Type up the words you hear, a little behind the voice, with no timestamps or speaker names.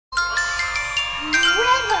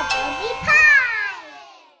Rainbow Baby Pie!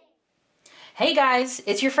 Hey guys,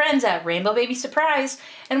 it's your friends at Rainbow Baby Surprise,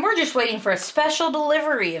 and we're just waiting for a special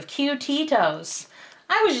delivery of Cutetitos.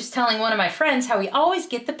 I was just telling one of my friends how we always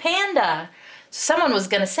get the panda. Someone was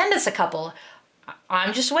going to send us a couple.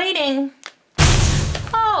 I'm just waiting.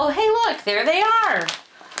 Oh, hey look, there they are.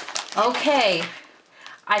 Okay,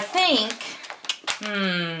 I think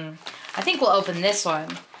we'll open this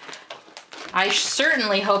one. I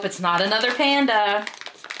certainly hope it's not another panda.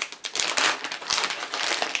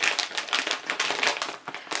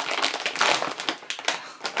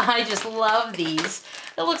 I just love these.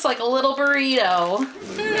 It looks like a little burrito.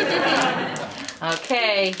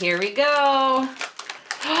 Okay, here we go.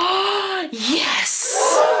 Yes!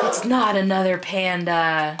 It's not another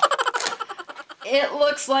panda. It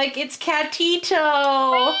looks like it's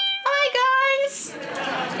Cutito. Hi guys!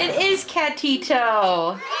 It is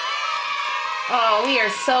Cutito. Oh, we are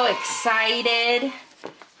so excited.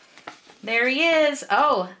 There he is.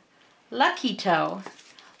 Oh, Luckito.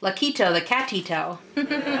 Luckito the Cutito.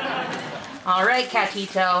 All right,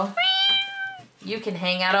 Cutito. You can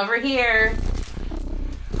hang out over here.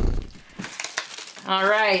 All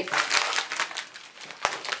right.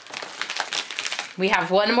 We have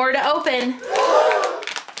one more to open.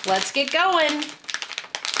 Let's get going.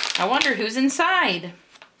 I wonder who's inside.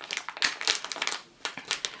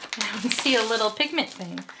 I can see a little pigment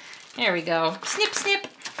thing. There we go. Snip, snip.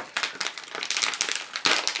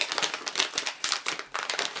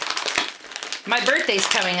 My birthday's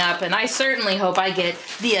coming up, and I certainly hope I get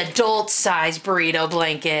the adult-size burrito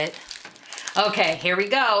blanket. Okay, here we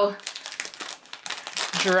go.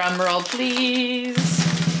 Drum roll, please.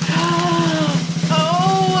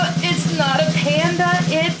 Oh, it's not a panda,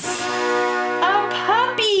 it's a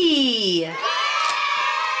puppy.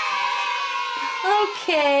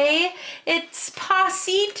 Okay, it's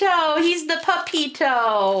Pasito. He's the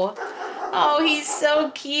puppito. Oh, he's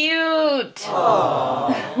so cute.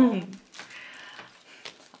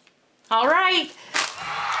 All right.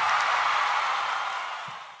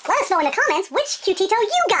 Let us know in the comments which Cutito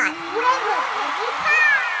you got. Rainbow Baby Pie!